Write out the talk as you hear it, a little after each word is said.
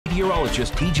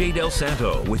meteorologist TJ Del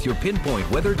Santo with your Pinpoint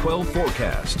Weather 12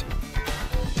 forecast.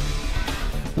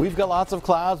 We've got lots of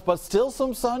clouds, but still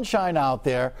some sunshine out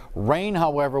there. Rain,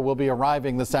 however, will be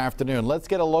arriving this afternoon. Let's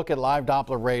get a look at live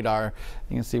Doppler radar.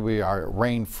 You can see we are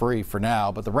rain-free for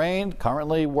now, but the rain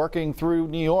currently working through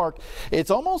New York.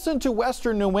 It's almost into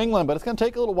western New England, but it's going to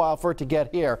take a little while for it to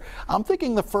get here. I'm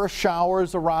thinking the first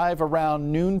showers arrive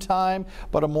around noontime,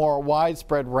 but a more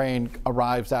widespread rain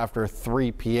arrives after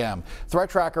 3 p.m. Threat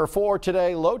tracker for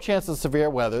today, low chance of severe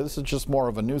weather. This is just more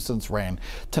of a nuisance rain.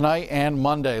 Tonight and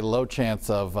Monday, low chance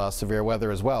of severe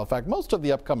weather as well. In fact, most of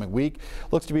the upcoming week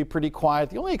looks to be pretty quiet.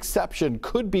 The only exception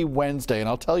could be Wednesday, and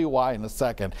I'll tell you why in a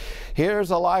second.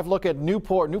 Here's a live look at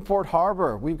Newport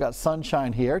Harbor. We've got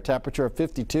sunshine here, temperature of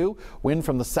 52, wind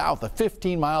from the south at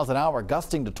 15 miles an hour,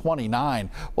 gusting to 29.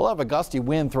 We'll have a gusty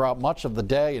wind throughout much of the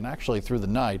day and actually through the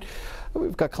night.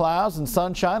 We've got clouds and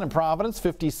sunshine in Providence,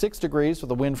 56 degrees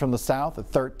with a wind from the south at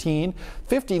 13,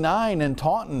 59 in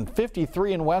Taunton,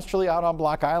 53 in Westerly, out on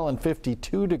Block Island,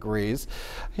 52 degrees.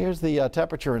 Here's the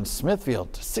temperature in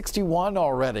Smithfield, 61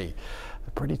 already.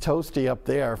 Pretty toasty up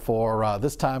there for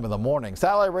this time of the morning.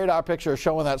 Satellite radar picture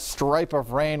showing that stripe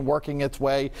of rain working its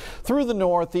way through the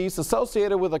northeast,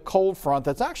 associated with a cold front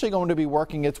that's actually going to be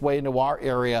working its way into our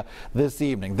area this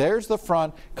evening. There's the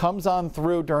front, comes on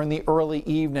through during the early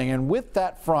evening, and with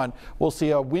that front we'll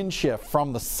see a wind shift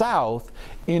from the south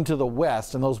into the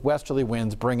west, and those westerly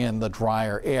winds bring in the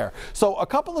drier air. So a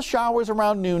couple of showers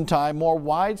around noontime, more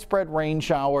widespread rain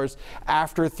showers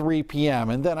after 3 p.m.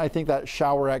 and then I think that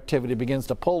shower activity begins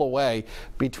to pull away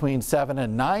between 7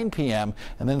 and 9 p.m.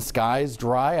 and then skies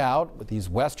dry out with these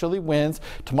westerly winds.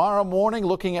 Tomorrow morning,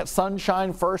 looking at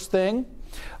sunshine first thing,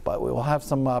 but we will have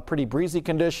some pretty breezy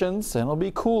conditions, and it'll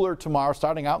be cooler tomorrow,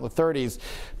 starting out in the 30s,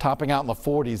 topping out in the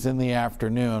 40s in the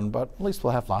afternoon, but at least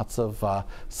we'll have lots of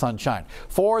sunshine.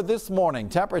 For this morning,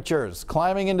 temperatures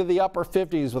climbing into the upper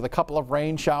 50s with a couple of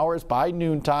rain showers by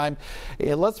noontime.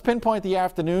 Let's pinpoint the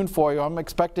afternoon for you. I'm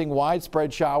expecting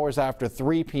widespread showers after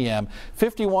 3 p.m.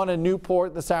 51 in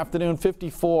Newport this afternoon,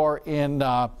 54 in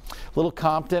Little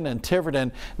Compton and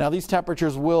Tiverton. Now, these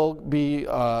temperatures will be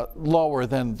lower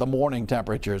than the morning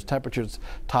temperatures. Temperatures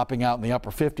topping out in the upper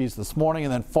 50s this morning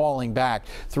and then falling back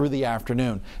through the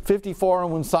afternoon. 54 in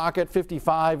Woonsocket,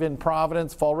 55 in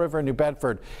Providence, Fall River, and New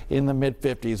Bedford in the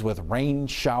mid-50s with rain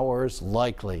showers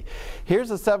likely.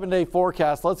 Here's a 7-day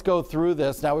forecast. Let's go through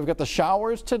this. Now, we've got the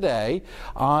showers today.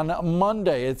 On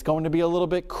Monday, it's going to be a little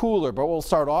bit cooler, but we'll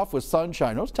start off with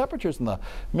sunshine. Those temperatures in the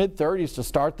mid-30s to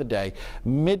start the day.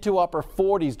 Mid to upper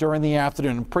 40s during the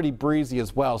afternoon, and pretty breezy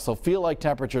as well. So feel like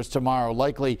temperatures tomorrow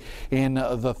likely in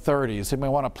the 30s. You may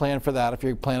want to plan for that if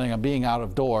you're planning on being out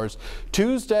of doors.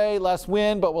 Tuesday, less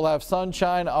wind, but we'll have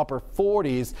sunshine, upper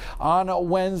 40s on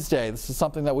Wednesday. This is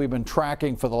something that we've been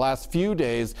tracking for the last few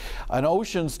days. An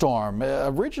ocean storm.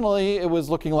 Originally, it was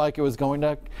looking like it was going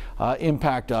to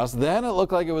impact us. Then it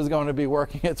looked like it was going to be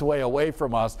working its way away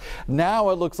from us. Now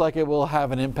it looks like it will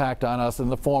have an impact on us in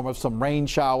the form of some rain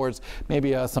showers,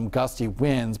 maybe some gusty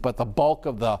winds, but the bulk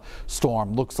of the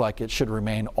storm looks like it should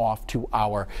remain off to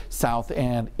our south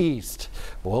and east.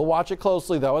 We'll watch it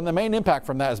closely though, and the main impact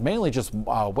from that is mainly just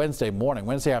Wednesday morning.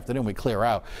 Wednesday afternoon we clear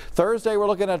out. Thursday we're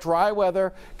looking at dry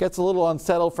weather. Gets a little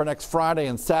unsettled for next Friday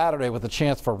and Saturday with a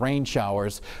chance for rain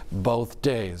showers both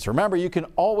days. Remember, you can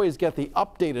always get the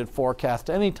updated forecast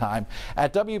anytime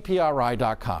at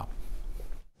WPRI.com.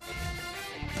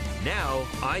 Now,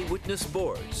 Eyewitness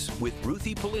Sports with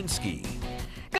Ruthie Polinsky.